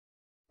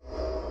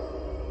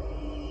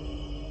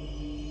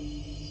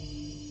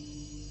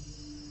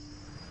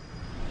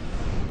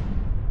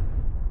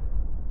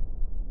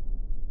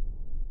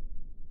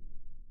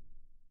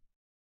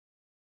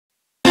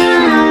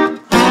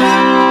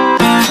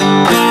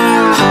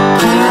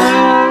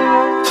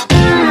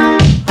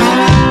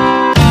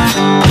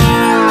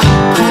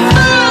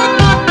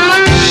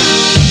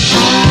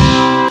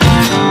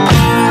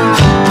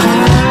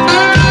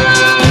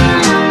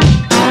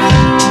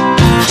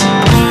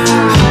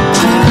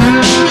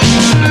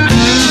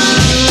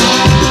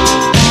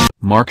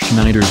Mark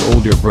Schneider's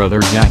older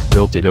brother Jack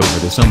built it over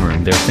the summer in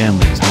their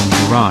family's home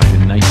garage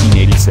in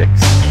 1986.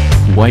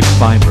 White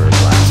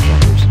fiberglass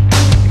fenders.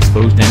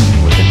 Exposed engine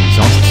with an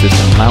exhaust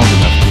system loud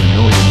enough to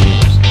annoy the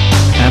neighbors.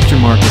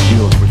 Aftermarket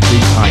wheels with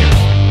big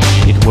tires.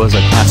 It was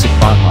a classic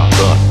Baja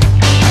bug.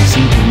 I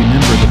seem to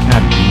remember the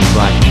cab being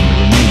black and the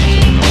remains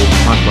of an old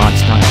hot rod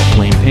style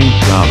flame paint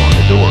job on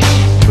the doors,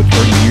 but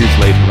 30 years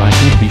later I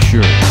can't be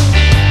sure.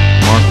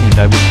 Mark and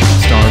I would get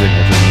started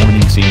every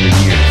morning senior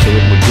year so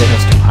it would get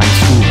us to high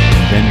school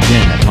and then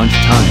again at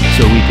lunchtime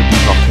so we could be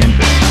off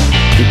campus.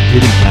 It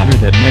didn't matter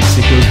that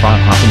Mexico's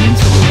Baja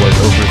Peninsula was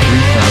over 3,000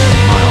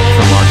 miles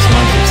from our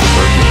slice of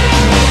suburbia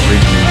in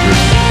Northridge, New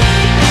Jersey.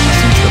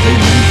 Since the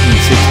late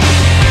 1960s,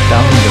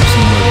 thousands of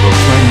similar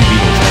Volkswagen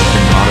Beetles have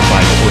been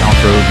modified for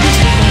off-road use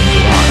in home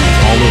garages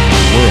all over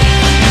the world,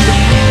 and the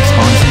man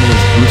responsible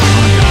is Bruce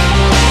Myers.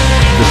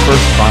 The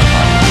first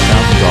Baja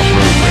 1000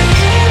 off-road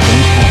race, then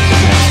called the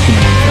Mexican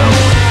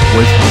 1000,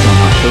 was held on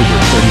October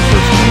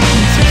 31,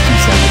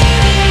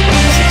 1967. From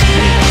the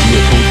 68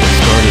 vehicles that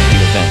started the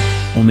event,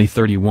 only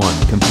 31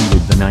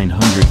 completed the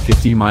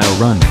 950-mile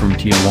run from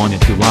Tijuana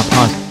to La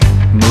Paz.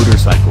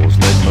 Motorcycles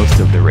led most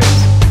of the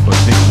race, but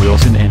Vic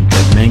Wilson and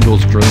Ted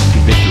Mangels drove to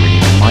victory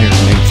in a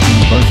Myers-made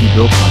steam buggy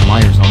built by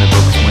Myers on a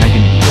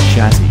Volkswagen Beetle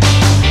chassis.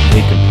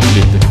 They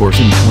completed the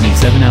course in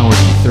 27 hours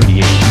and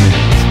 38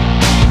 minutes.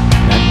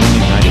 That win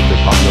ignited the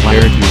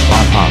popularity of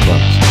Baja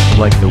bugs,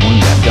 like the one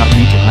that got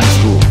me to high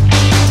school.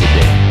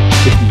 Today,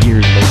 50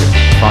 years later,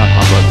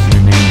 Baja bugs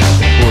remain at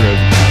the core of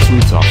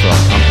grassroots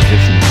off-road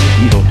competition, and the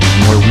Beetle has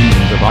more wins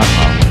in the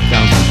Baja 1000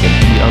 than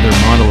any other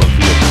model of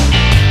vehicle.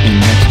 In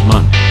next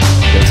month,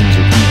 dozens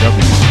of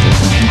VWs will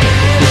compete at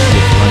the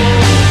 50th running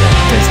of the event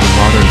as the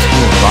modern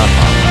school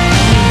Baja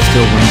 1000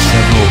 still runs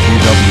several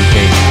VW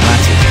cage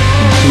classes,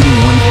 including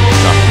one for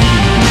stock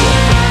Beetle,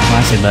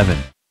 Class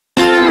 11.